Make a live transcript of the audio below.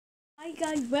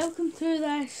Hi guys, welcome to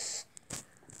this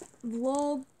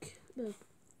vlog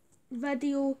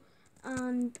video,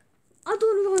 and I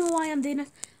don't really know why I'm doing this.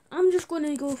 I'm just going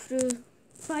to go through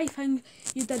 5 things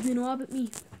you didn't know about me.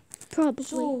 Probably.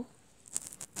 So,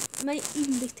 it might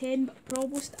even be 10, but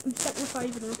probably I'm sticking with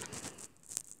 5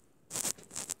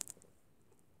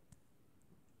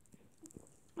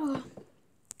 now. Oh.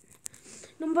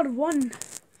 Number 1,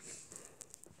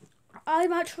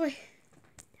 I'm actually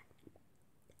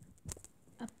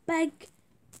a big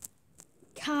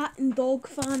cat and dog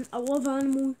fan. I love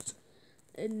animals,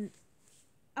 and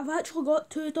I've actually got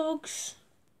 2 dogs.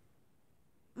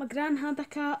 My gran had a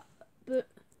cat, but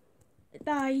it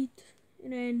died,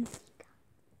 and then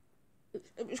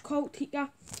it was called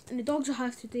Tika. And the dogs I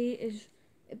have today is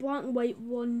a black and white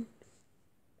one,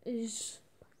 is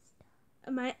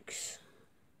a mix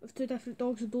of 2 different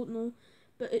dogs I don't know,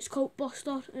 but it's called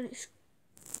Buster, and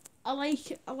I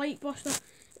like Buster.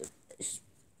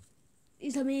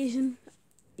 He's amazing.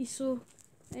 He's so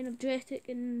energetic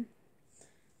and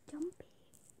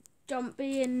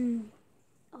jumpy and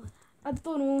I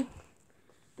don't know.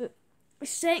 But the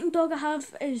second dog I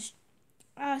have is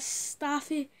a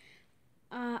Staffy,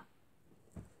 a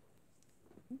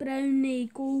browny,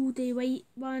 goldy, white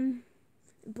one,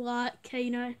 black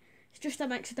kinda. It's just a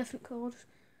mix of different colours,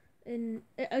 and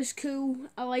it is cool.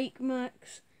 I like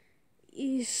Max.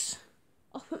 He's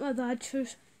up at my dad's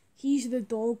house. He's the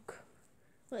dog.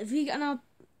 Like if we get another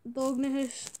dog in the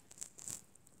house,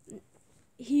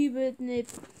 he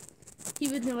wouldn't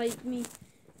like me.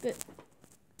 But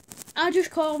I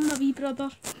just call him my wee brother,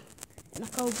 and I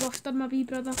call Buster my wee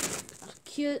brother. They're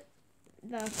cute,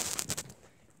 they're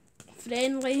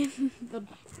friendly, they're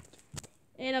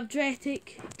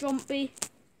energetic, jumpy,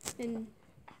 and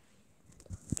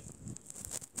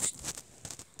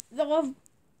they love.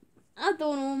 I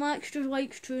don't know. Max just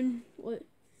likes chewing like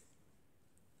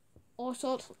all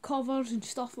sorts of covers and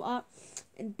stuff like that,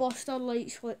 and Buster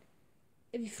likes like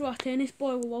if you throw a tennis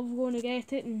ball, we love going to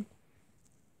get it and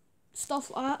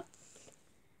stuff like that.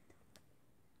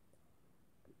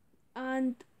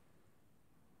 And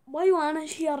while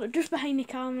Anna's here, just behind the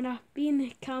camera, being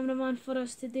the cameraman for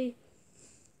us today,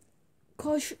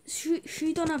 cause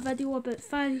she done a video about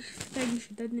 5 things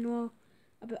you didn't know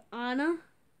about Anna,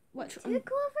 which took over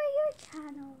your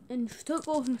channel. And she took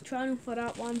over my channel for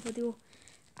that one video.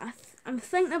 I'm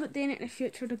thinking about doing it in the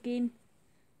future again.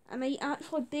 I might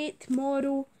actually do it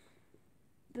tomorrow,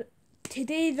 but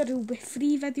today there will be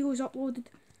 3 videos uploaded.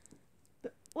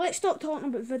 But let's stop talking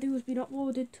about videos being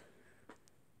uploaded,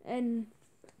 and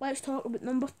let's talk about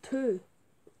number 2.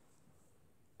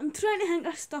 I'm trying to think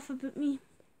of stuff about me.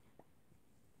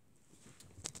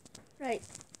 Right,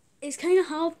 it's kind of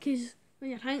hard because when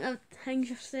you're thinking of things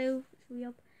yourself, it's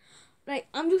weird. Right,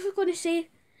 I'm just going to say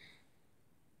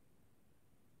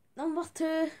number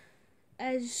 2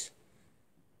 is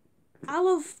I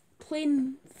love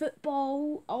playing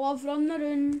football. I love running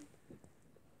around.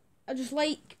 I just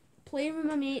like playing with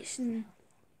my mates, and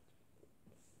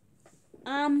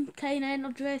I'm kind of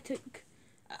energetic.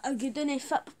 I go down a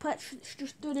football pitch. It's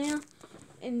just down there,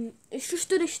 and it's just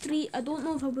down the street. I don't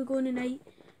know if I'll be going tonight,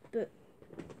 but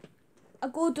I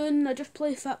go down. I just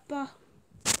play football,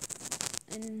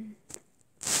 and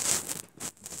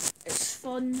it's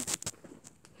fun.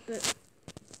 But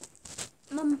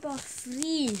number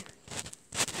 3.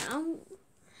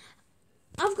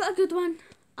 I've got a good one.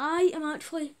 I am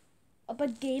actually a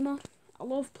big gamer. I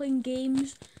love playing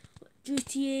games like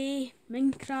GTA,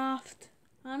 Minecraft.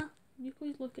 Hannah, can you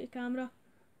please look at the camera?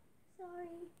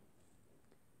 Sorry.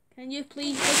 Can you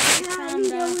please look at the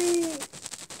camera?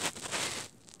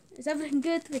 Is everything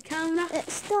good with the camera?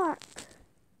 It's dark.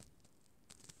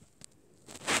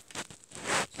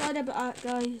 Sorry about that,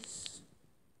 guys.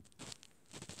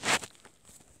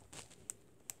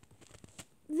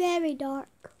 Very dark.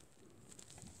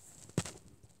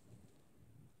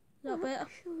 Is that better?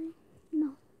 Actually,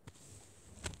 no.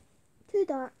 Too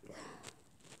dark.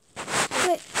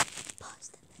 Wait. Pause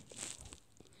the video.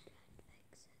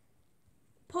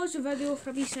 Pause the video for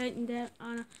a wee second there,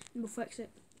 Anna, and we'll fix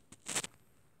it.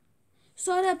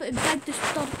 Sorry about the big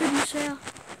disturbance there.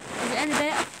 Is it any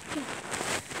better? Yeah.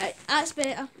 Right, that's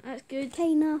better. That's good.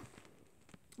 Kinda.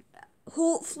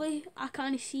 Hopefully I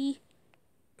can't see,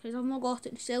 because I've not got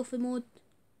it in selfie mode,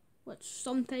 which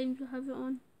sometimes I have it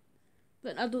on,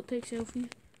 but I don't take selfies.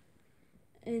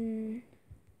 And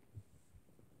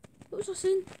what was I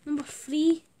saying? Number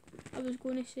 3, I was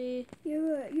going to say. You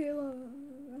were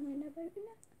running about in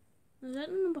it. Is that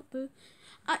number 2?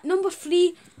 Number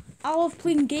 3, I love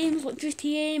playing games like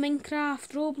GTA, Minecraft,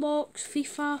 Roblox,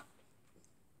 FIFA.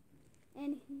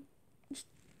 Anything.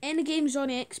 any games on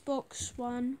Xbox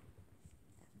One.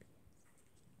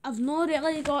 I've not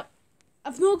got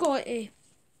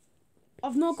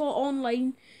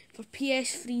online for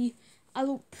PS3. I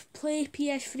don't play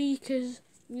PS3 because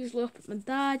I'm usually up at my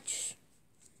dad's,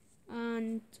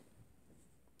 and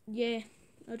yeah,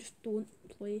 I just don't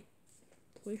play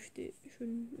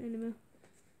PlayStation anymore.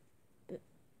 But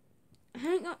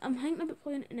I'm thinking about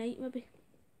playing it tonight maybe.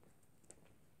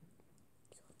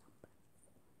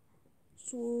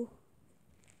 So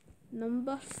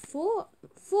number four.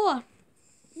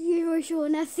 You were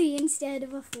showing a 3 instead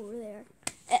of a 4 there.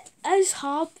 It is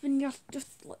hard when you're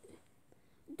just like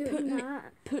Doing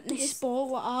that. putting a spot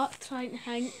like that, trying to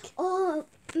think. Oh,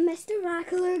 Mr.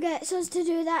 Rackler gets us to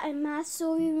do that in maths,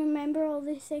 so we remember all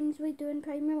the things we do in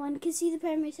primary 1. Can see the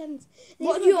primary 7s.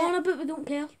 What are you on about? We don't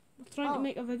care. We're trying to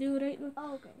make a video right now.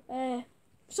 Oh, okay.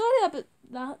 Sorry about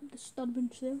that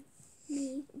disturbance there.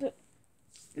 Me. But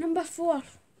number 4.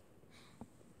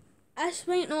 This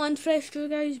might not interest you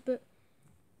guys, but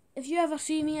if you ever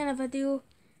see me in a video,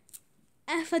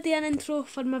 if I do an intro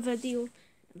for my video,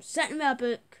 I'm sitting with a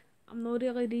book, I'm not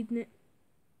really reading it,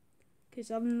 because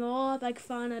I'm not a big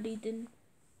fan of reading.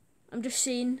 I'm just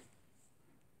saying,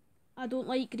 I don't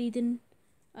like reading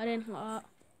or anything like that.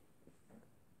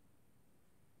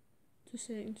 2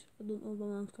 seconds, I don't know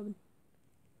when I'm coming.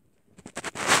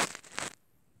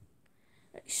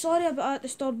 Sorry about that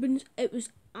disturbance, it was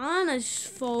Anna's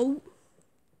fault,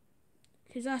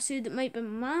 because I said it might be my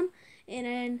mum, and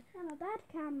then I'm a bad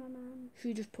cameraman.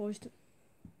 she just paused it.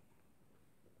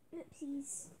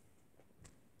 Oopsies.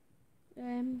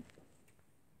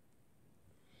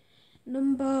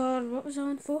 Number, what was I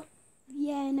on for?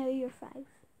 Yeah, now you're 5.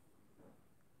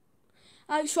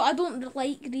 So I don't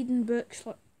like reading books.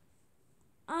 Like,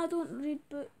 I don't read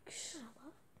books.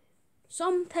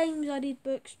 Sometimes I read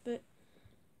books, but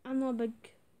I'm not a big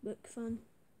book fan.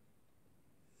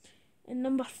 And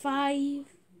number 5,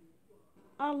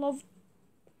 I love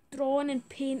drawing and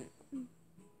painting.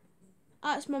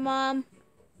 That's my mum.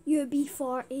 You'll be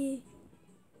 40.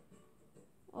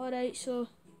 Alright, so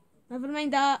never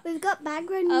mind that. We've got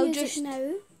background I'll music just-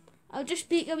 now. I'll just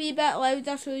speak a wee bit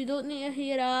louder so you don't need to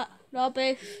hear that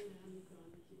rubbish.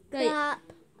 Right, Clap.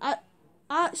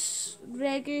 that's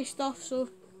reggae stuff, so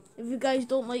if you guys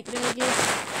don't like reggae,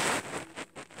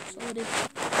 sorry.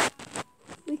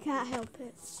 We can't help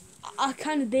it. I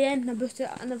kind of do anything about it.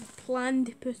 I never planned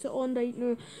to put it on right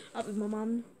now. That was my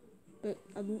mum, but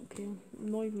I don't care.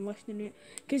 I'm not even listening to it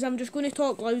because I'm just going to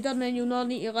talk louder and then you'll not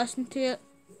need to listen to it.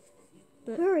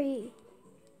 Hurry.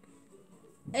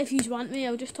 If you want me,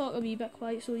 I'll just talk a wee bit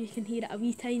quiet so you can hear it a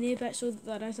wee tiny bit, so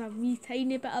that there is a wee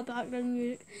tiny bit of background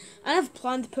music. I never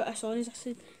planned to put this on, as I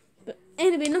said. But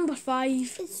anyway, number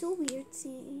 5. It's so weird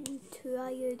seeing 2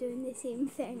 of you doing the same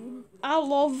thing. I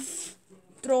love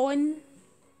drawing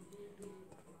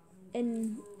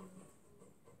and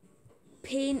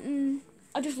painting.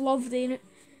 I just love doing it.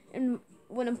 And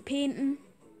when I'm painting,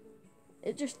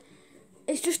 it's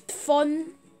just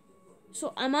fun.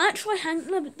 So I'm actually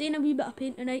thinking about doing a wee bit of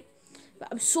painting tonight. But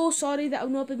I'm so sorry that I'll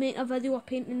not be making a video of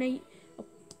painting tonight.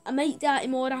 I might do that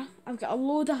tomorrow. I've got a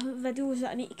load of videos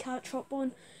that I need to catch up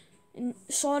on. And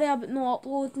sorry about not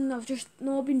uploading. I've just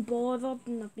not been bothered,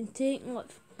 and I've been taking like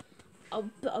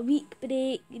a week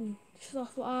break and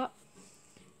stuff like that.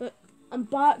 But I'm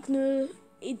back now.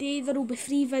 Today there will be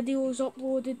 3 videos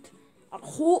uploaded, or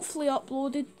hopefully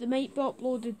uploaded. They might be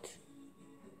uploaded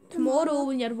tomorrow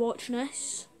when you're watching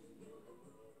this.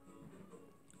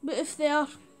 But if they are,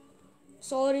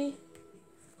 sorry.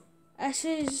 This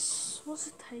is,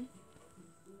 what's the time?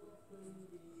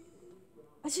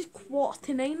 This is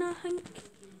 8:45, I think.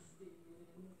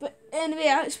 But anyway,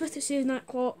 I was supposed to say that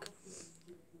clock.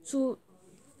 So,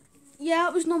 yeah,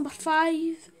 it was number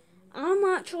 5. I'm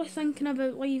actually thinking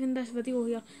about leaving this video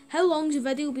here. How long's the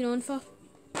video been on for?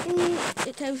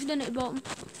 It tells you down at the bottom.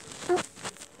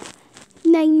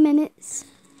 9 minutes.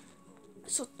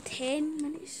 So 10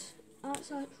 minutes.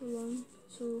 That's actually long.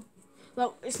 So,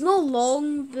 well, it's not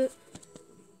long, but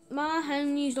my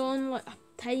hand is on like a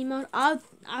timer. I've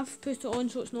put it on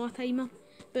so it's not a timer,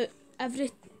 but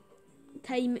every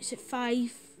time it's at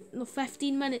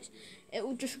 15 minutes, it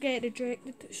will just get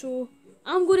rejected. So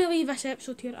I'm going to leave this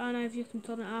episode here, Anna, if you can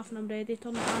turn it off and I'm ready.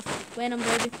 Turn it off when I'm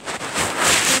ready.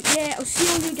 So yeah, I'll see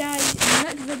all you guys in the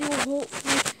next video,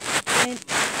 hopefully.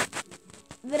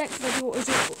 The next video is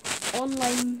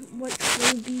online, which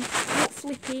will be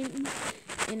hopefully painting.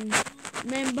 And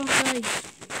remember guys,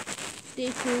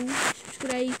 stay cool,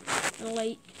 subscribe and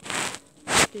like,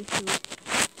 stay cool.